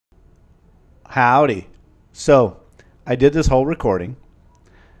Howdy. So I did this whole recording,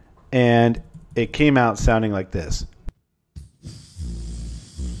 and it came out sounding like this.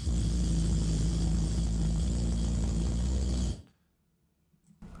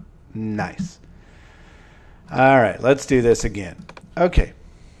 Nice. All right, let's do this again. Okay.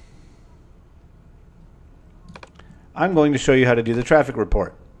 I'm going to show you how to do the traffic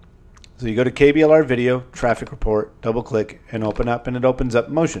report. So you go to KBLR Video, Traffic Report, double click, and open up, and it opens up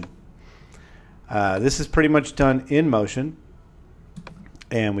Motion. This is pretty much done in Motion,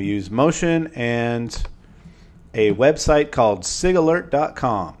 and we use Motion and a website called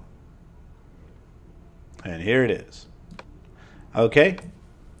sigalert.com. And here it is. Okay.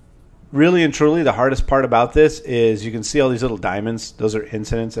 Really and truly, the hardest part about this is you can see all these little diamonds. Those are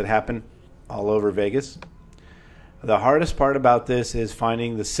incidents that happen all over Vegas. The hardest part about this is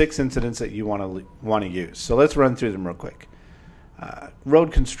finding the 6 incidents that you want to use. So let's run through them real quick.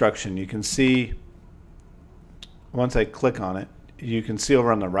 Road construction. You can see, once I click on it, you can see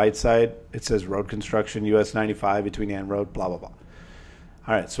over on the right side, it says road construction, US 95 between Ann Road, blah, blah, blah.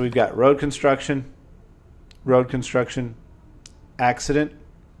 All right, so we've got road construction, accident,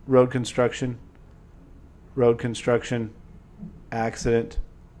 road construction, accident,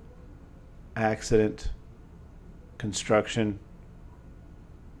 construction,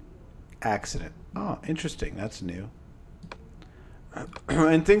 accident. Oh, interesting. That's new.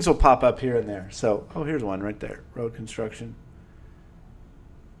 And things will pop up here and there. So, oh, here's one right there. Road construction,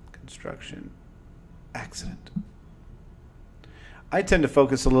 accident. I tend to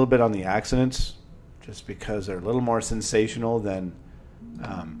focus a little bit on the accidents just because they're a little more sensational than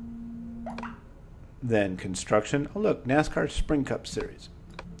construction. Oh, look, NASCAR Spring Cup Series.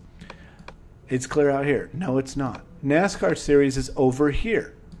 It's clear out here. No, it's not. NASCAR Series is over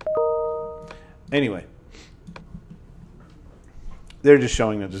here. Anyway, they're just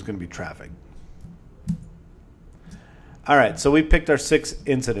showing that there's going to be traffic. All right, so we picked our 6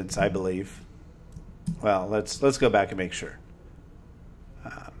 incidents, I believe. Well, let's go back and make sure.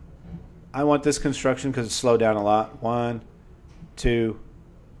 I want this construction because it's slowed down a lot. 1, 2,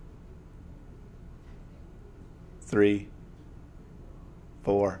 3,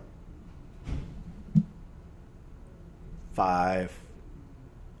 4, 5,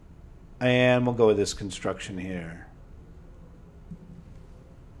 and we'll go with this construction here.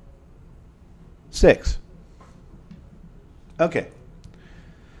 6. Okay.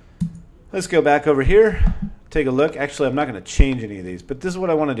 Let's go back over here. Take a look. Actually, I'm not going to change any of these, but this is what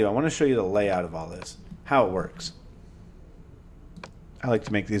I want to do. I want to show you the layout of all this, how it works. I like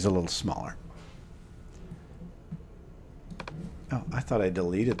to make these a little smaller. Oh, I thought I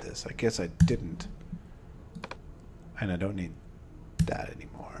deleted this. I guess I didn't. And I don't need that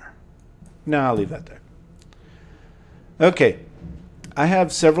anymore. No, I'll leave that there. Okay. I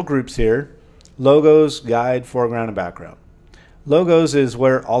have several groups here. Logos, guide, foreground, and background. Logos is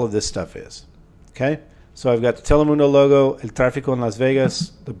where all of this stuff is. Okay? So I've got the Telemundo logo, El Tráfico in Las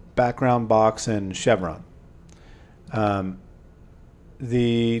Vegas, the background box, and Chevron.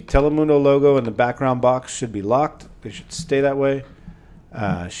 The Telemundo logo and the background box should be locked. They should stay that way.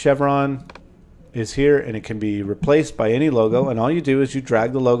 Chevron is here, and it can be replaced by any logo. And all you do is you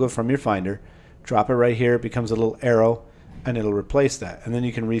drag the logo from your Finder, drop it right here. It becomes a little arrow, and it'll replace that. And then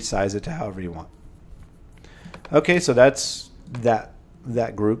you can resize it to however you want. Okay, so that's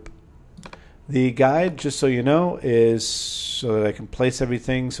that group. The guide, just so you know, is so that I can place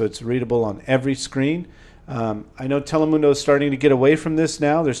everything so it's readable on every screen. I know Telemundo is starting to get away from this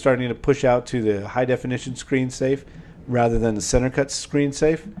now. They're starting to push out to the high-definition screen safe rather than the center cut screen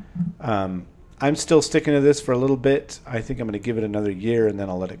safe. I'm still sticking to this for a little bit. I think I'm going to give it another year, and then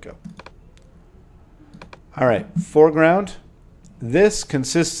I'll let it go. All right, foreground. This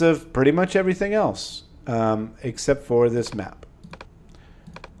consists of pretty much everything else except for this map.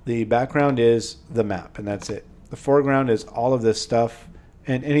 The background is the map, and that's it. The foreground is all of this stuff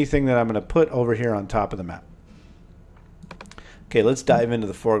and anything that I'm going to put over here on top of the map. Okay, let's dive into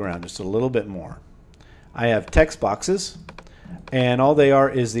the foreground just a little bit more. I have text boxes, and all they are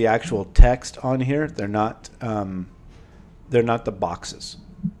is the actual text on here. They're not the boxes.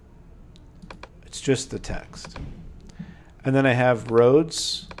 It's just the text. And then I have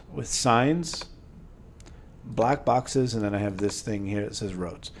roads with signs, black boxes, and then I have this thing here that says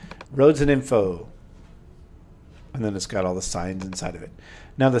roads. Roads and info. And then it's got all the signs inside of it.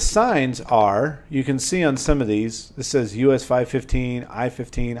 Now the signs are, you can see on some of these, this says US 515,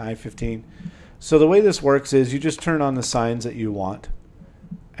 I-15, I-15. So the way this works is you just turn on the signs that you want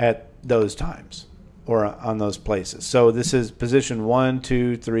at those times or on those places. So this is position 1,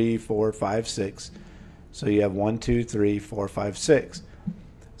 2, 3, 4, 5, 6. So you have 1, 2, 3, 4, 5, 6.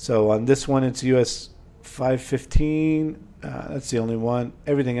 So on this one, it's US 515. That's the only one.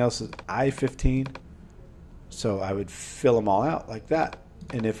 Everything else is I-15. So I would fill them all out like that.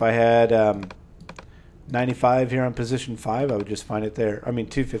 And if I had 95 here on position 5, I would just find it there. I mean,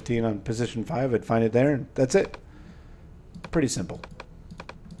 215 on position 5, I'd find it there, and that's it. Pretty simple.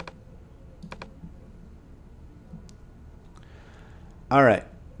 All right.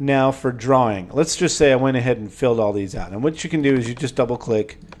 Now for drawing. Let's just say I went ahead and filled all these out. And what you can do is you just double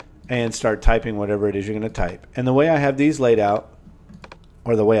click and start typing whatever it is you're going to type. And the way I have these laid out,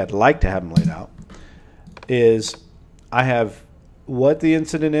 or the way I'd like to have them laid out, is I have what the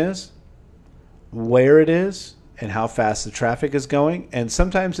incident is, where it is, and how fast the traffic is going. And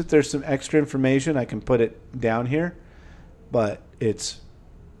sometimes if there's some extra information, I can put it down here. But it's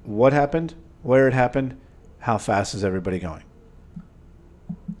what happened, where it happened, how fast is everybody going.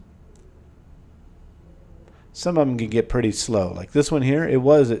 Some of them can get pretty slow. Like this one here, it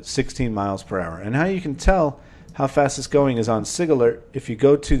was at 16 miles per hour. And how you can tell how fast it's going is on SIG Alert. If you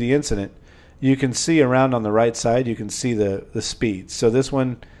go to the incident, you can see around on the right side, you can see the speed. So this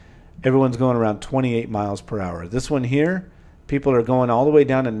one, everyone's going around 28 miles per hour. This one here, people are going all the way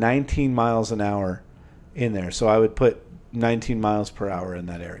down to 19 miles an hour in there. So I would put 19 miles per hour in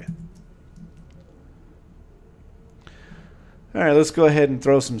that area. All right, let's go ahead and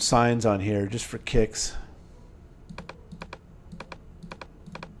throw some signs on here just for kicks.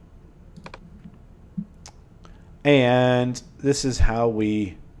 And this is how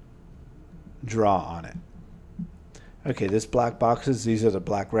we draw on it. Okay, this black boxes, these are the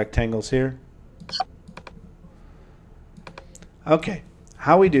black rectangles here. Okay,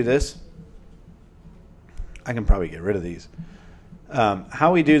 how we do this, I can probably get rid of these.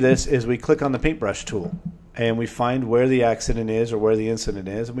 How we do this is we click on the paintbrush tool and we find where the accident is or where the incident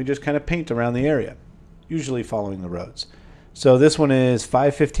is, and we just kind of paint around the area, usually following the roads. So this one is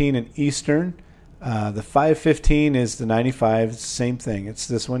 515 in Eastern. The 515 is the 95. It's the same thing. It's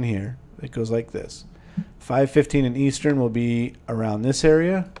this one here. It goes like this. 515 in Eastern will be around this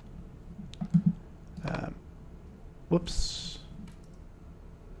area. Whoops.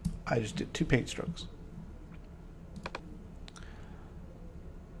 I just did 2 paint strokes.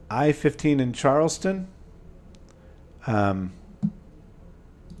 I-15 in Charleston. The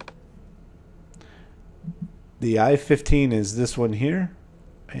I-15 is this one here.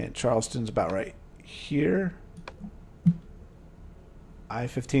 And Charleston's about right here.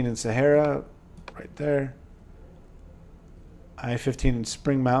 I-15 in Sahara, right there. I-15 in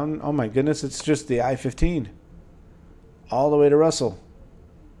Spring Mountain. Oh my goodness, it's just the I-15 all the way to Russell.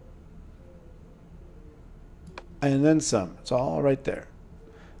 And then some. It's all right there.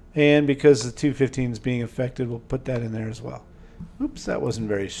 And because the 215 is being affected, we'll put that in there as well. Oops, that wasn't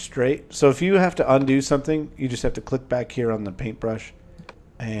very straight. So if you have to undo something, you just have to click back here on the paintbrush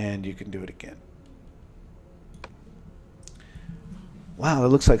and you can do it again. Wow, that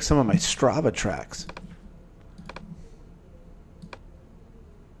looks like some of my Strava tracks.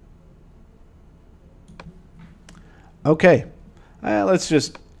 Okay, let's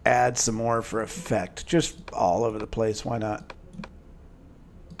just add some more for effect. Just all over the place, why not?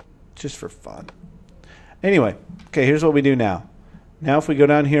 Just for fun. Anyway, okay, here's what we do now. Now if we go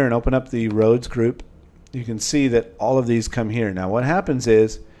down here and open up the roads group, you can see that all of these come here. Now what happens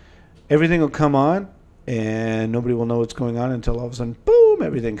is everything will come on and nobody will know what's going on until all of a sudden, boom,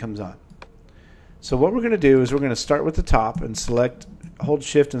 everything comes on. So what we're going to do is we're going to start with the top and select, hold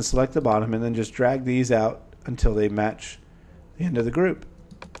shift and select the bottom, and then just drag these out until they match the end of the group.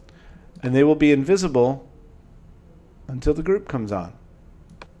 And they will be invisible until the group comes on.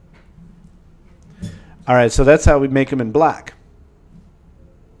 All right, so that's how we make them in black.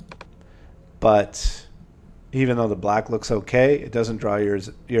 But even though the black looks okay, it doesn't draw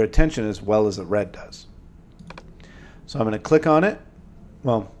your attention as well as the red does. So I'm going to click on it.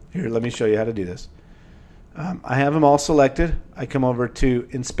 Well, here, let me show you how to do this. I have them all selected. I come over to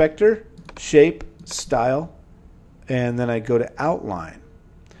Inspector, Shape, Style, and then I go to Outline.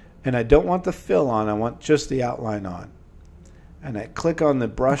 And I don't want the fill on, I want just the outline on. And I click on the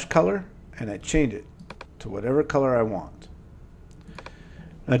brush color and I change it to whatever color I want.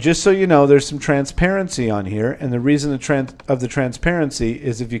 Now just so you know, there's some transparency on here, and the reason of the transparency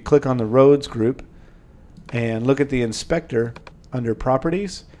is if you click on the roads group and look at the inspector under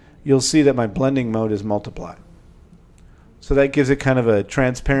properties, you'll see that my blending mode is multiply. So that gives it kind of a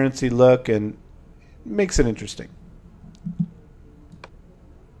transparency look and makes it interesting.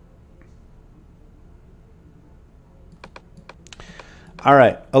 All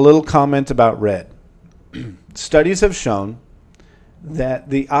right, a little comment about red. Studies have shown that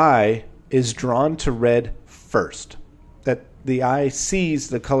the eye is drawn to red first. the eye sees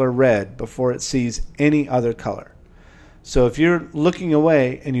the color red before it sees any other color. So if you're looking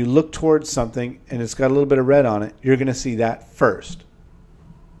away and you look towards something and it's got a little bit of red on it, you're going to see that first.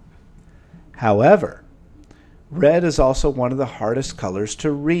 However, red is also one of the hardest colors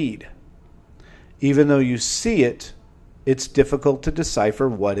to read. Even though you see it, it's difficult to decipher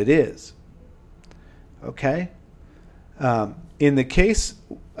what it is. Okay? In the case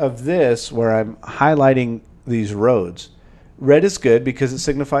of this, where I'm highlighting these roads, red is good because it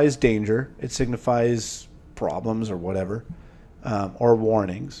signifies danger. It signifies problems or whatever, or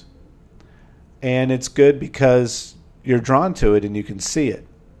warnings. And it's good because you're drawn to it and you can see it.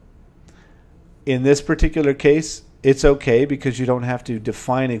 In this particular case, it's okay because you don't have to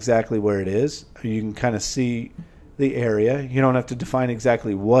define exactly where it is. You can kind of see the area. You don't have to define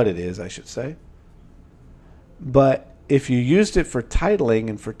exactly what it is, I should say. But if you used it for titling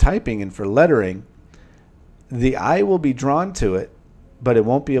and for typing and for lettering, the eye will be drawn to it, but it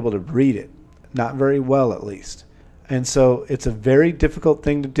won't be able to read it. Not very well, at least. And so it's a very difficult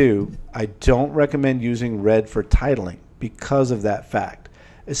thing to do. I don't recommend using red for titling because of that fact.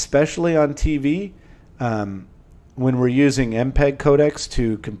 Especially on TV, when we're using MPEG codecs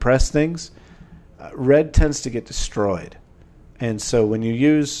to compress things, red tends to get destroyed. And so when you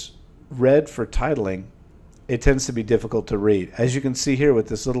use red for titling, it tends to be difficult to read. As you can see here with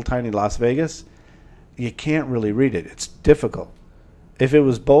this little tiny Las Vegas, you can't really read it. It's difficult. If it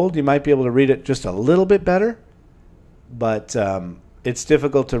was bold, you might be able to read it just a little bit better, but it's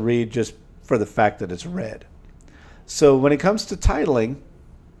difficult to read just for the fact that it's red. So when it comes to titling,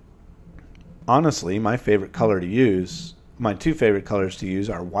 honestly, my favorite color to use, my two favorite colors to use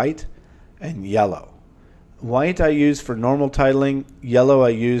are white and yellow. White I use for normal titling, yellow I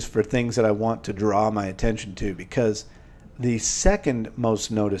use for things that I want to draw my attention to, because the second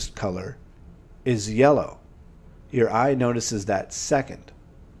most noticed color is yellow. Your eye notices that second.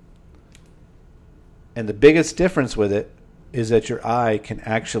 And the biggest difference with it is that your eye can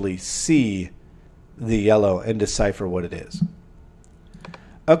actually see the yellow and decipher what it is.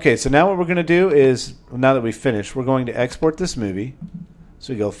 Okay, so now what we're going to do is, now that we've finished, we're going to export this movie.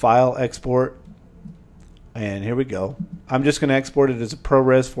 So we go File, Export, and here we go. I'm just going to export it as a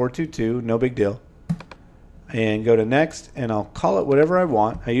ProRes 422, no big deal. And go to Next, and I'll call it whatever I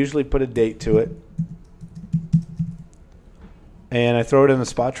want. I usually put a date to it. And I throw it in the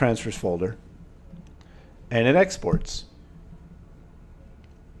Spot Transfers folder. And it exports.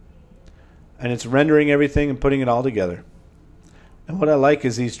 And it's rendering everything and putting it all together. And what I like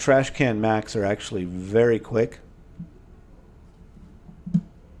is these trash can Macs are actually very quick.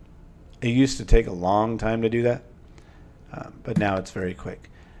 It used to take a long time to do that, but now it's very quick.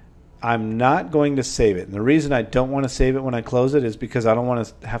 I'm not going to save it. And the reason I don't want to save it when I close it is because I don't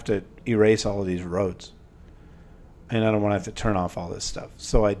want to have to erase all of these roads. And I don't want to have to turn off all this stuff.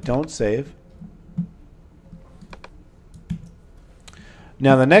 So I don't save.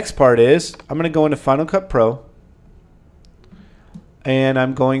 Now the next part is I'm going to go into Final Cut Pro. And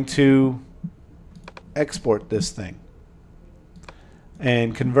I'm going to export this thing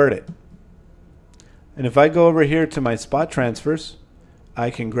and convert it. And if I go over here to my Spot Transfers, I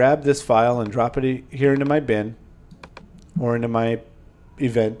can grab this file and drop it here into my bin or into my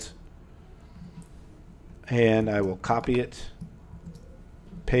event. And I will copy it,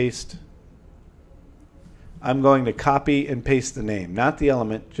 paste. I'm going to copy and paste the name, not the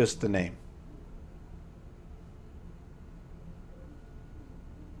element, just the name.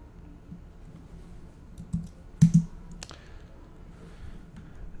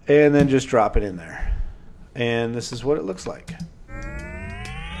 And then just drop it in there. And this is what it looks like.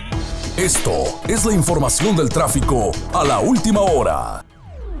 Esto es la información del tráfico a la última hora.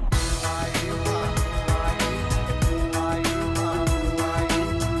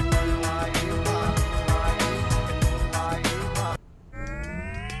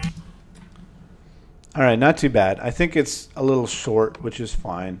 All right, not too bad. I think it's a little short, which is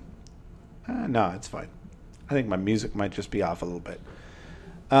fine. No, it's fine. I think my music might just be off a little bit.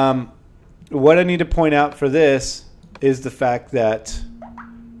 What I need to point out for this is the fact that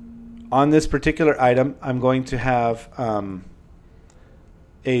on this particular item, I'm going to have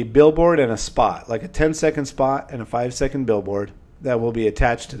a billboard and a spot, like a 10-second spot and a 5-second billboard that will be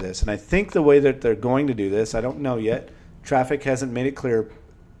attached to this. And I think the way that they're going to do this, I don't know yet. Traffic hasn't made it clear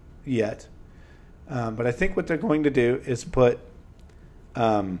yet. But I think what they're going to do is put,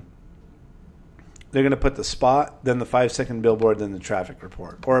 they're going to put the spot, then the 5-second billboard, then the traffic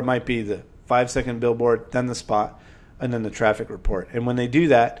report. Or it might be the 5-second billboard, then the spot, and then the traffic report. And when they do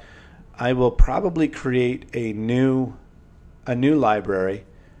that, I will probably create a new library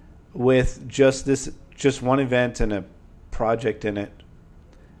with just one event and project in it,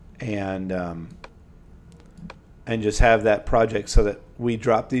 and just have that project so that we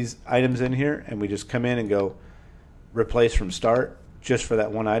drop these items in here and we just come in and go replace from start just for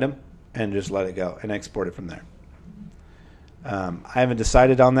that one item and just let it go and export it from there. I haven't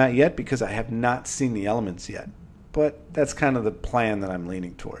decided on that yet because I have not seen the elements yet, but that's kind of the plan that I'm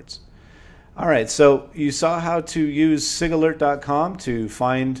leaning towards. All right, so you saw how to use sigalert.com to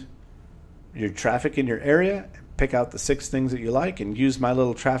find your traffic in your area, pick out the 6 things that you like, and use my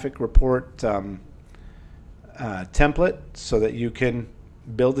little traffic report template so that you can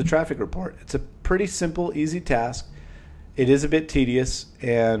build the traffic report. It's a pretty simple, easy task. It is a bit tedious,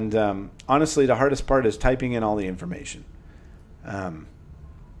 and honestly, the hardest part is typing in all the information. But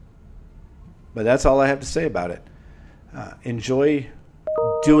that's all I have to say about it. Enjoy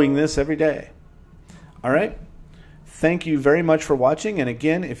doing this every day. All right. Thank you very much for watching. And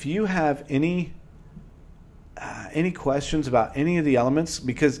again, if you have any questions about any of the elements,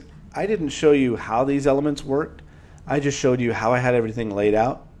 because I didn't show you how these elements worked, I just showed you how I had everything laid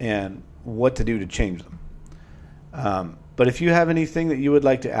out and what to do to change them. But if you have anything that you would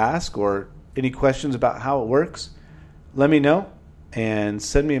like to ask or any questions about how it works, let me know and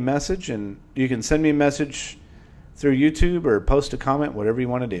send me a message. And you can send me a message through YouTube or post a comment, whatever you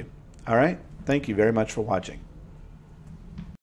want to do. All right. Thank you very much for watching.